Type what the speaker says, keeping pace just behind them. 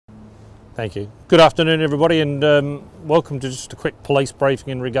Thank you. Good afternoon everybody, and welcome to just a quick police briefing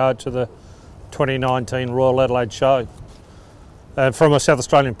in regard to the 2019 Royal Adelaide Show. From a South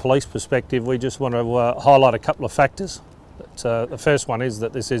Australian police perspective, we just want to highlight a couple of factors. The first one is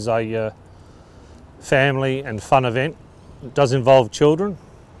that this is a family and fun event. It does involve children,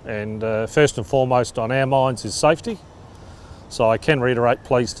 and first and foremost on our minds is safety. So I can reiterate,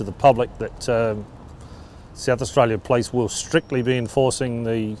 please, to the public that South Australia Police will strictly be enforcing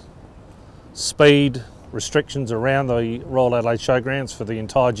the speed restrictions around the Royal Adelaide Showgrounds for the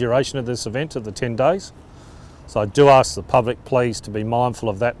entire duration of this event of the 10 days. So I do ask the public, please, to be mindful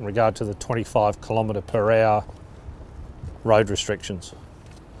of that in regard to the 25km/h road restrictions.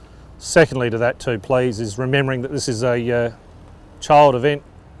 Secondly to that too, please, is remembering that this is a child event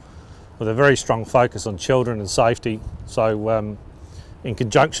with a very strong focus on children and safety. So in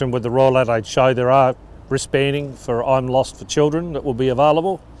conjunction with the Royal Adelaide Show, there are wristbanding for I'm Lost for children that will be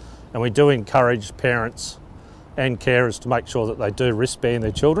available, and we do encourage parents and carers to make sure that they do wristband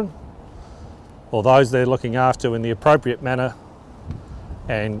their children or those they're looking after in the appropriate manner,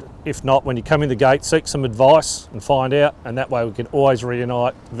 and if not, when you come in the gate, seek some advice and find out, and that way we can always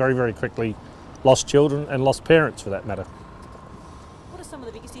reunite very, very quickly lost children and lost parents for that matter. What are some of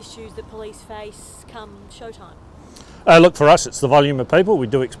the biggest issues that police face come showtime? Look, for us it's the volume of people. We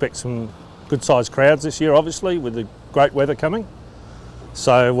do expect some good sized crowds this year, obviously, with the great weather coming.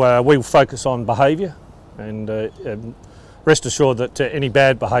 So we'll focus on behaviour, and rest assured that any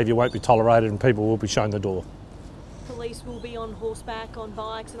bad behaviour won't be tolerated and people will be shown the door. Police will be on horseback, on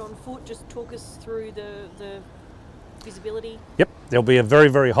bikes and on foot. Just talk us through the visibility. Yep, there'll be a very,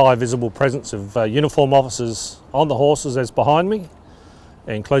 very high visible presence of uniform officers on the horses as behind me.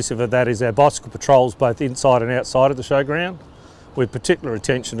 Inclusive of that is our bicycle patrols both inside and outside of the showground, with particular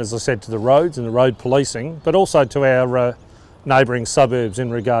attention, as I said, to the roads and the road policing, but also to our neighbouring suburbs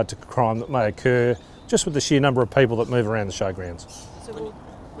in regard to crime that may occur just with the sheer number of people that move around the showgrounds. So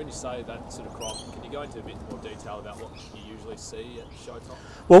when you say that sort of crime, can you go into a bit more detail about what you usually see at showtime?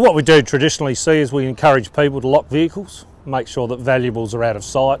 Well, what we do traditionally see is we encourage people to lock vehicles, make sure that valuables are out of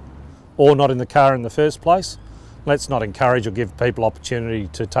sight or not in the car in the first place. Let's not encourage or give people opportunity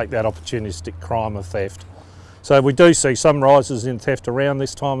to take that opportunistic crime of theft. So we do see some rises in theft around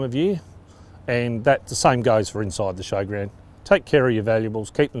this time of year, and that the same goes for inside the showground. Take care of your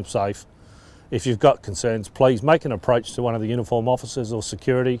valuables, keep them safe. If you've got concerns, please make an approach to one of the uniform officers or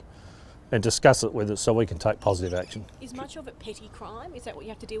security and discuss it with us so we can take positive action. Is much of it petty crime? Is that what you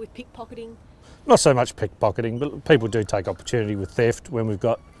have to deal with, pickpocketing? Not so much pickpocketing, but people do take opportunity with theft when we've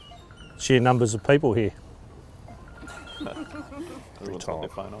got sheer numbers of people here. Every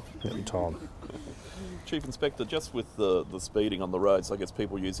time. Chief Inspector, just with the speeding on the roads, I guess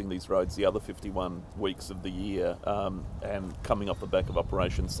people using these roads the other 51 weeks of the year, and coming off the back of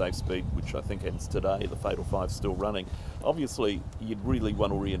Operation Safe Speed, which I think ends today, the Fatal Five still running. Obviously, you'd really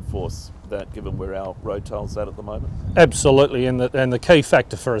want to reinforce that given where our road toll's at the moment. Absolutely, and the key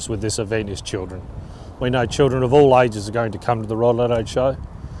factor for us with this event is children. We know children of all ages are going to come to the Royal Adelaide Show,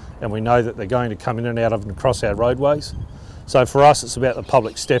 and we know that they're going to come in and out of and across our roadways. So for us, it's about the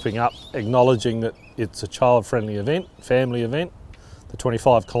public stepping up, acknowledging that it's a child-friendly event, family event. The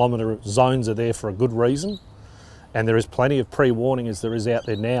 25km zones are there for a good reason, and there is plenty of pre-warning as there is out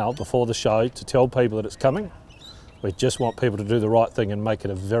there now before the show to tell people that it's coming. We just want people to do the right thing and make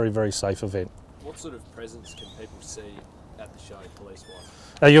it a very, very safe event. What sort of presence can people see at the show,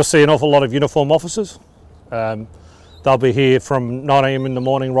 police-wise? You'll see an awful lot of uniform officers. They'll be here from 9 AM in the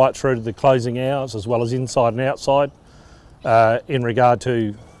morning right through to the closing hours, as well as inside and outside. In regard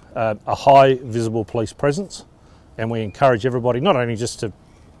to a high visible police presence, and we encourage everybody not only just to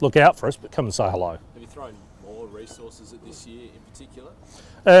look out for us but come and say hello. Have you thrown more resources at this year in particular?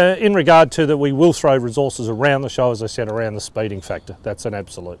 In regard to that, we will throw resources around the show, as I said, around the speeding factor. That's an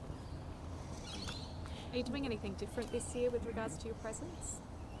absolute. Are you doing anything different this year with regards to your presence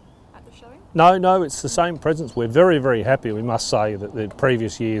at the show? No, it's the same presence. We're very, very happy, we must say, that the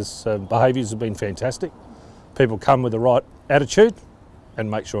previous year's behaviours have been fantastic. People come with the right attitude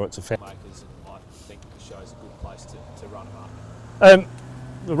and make sure it's a fair. Makers might think the show's a good place to run them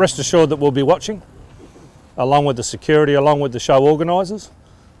up. Rest assured that we'll be watching, along with the security, along with the show organisers,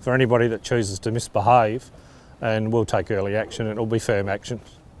 for anybody that chooses to misbehave, and we'll take early action, and it'll be firm action.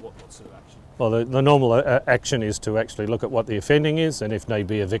 What sort of action? Well, the normal action is to actually look at what the offending is and if need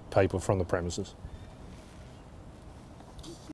be evict people from the premises.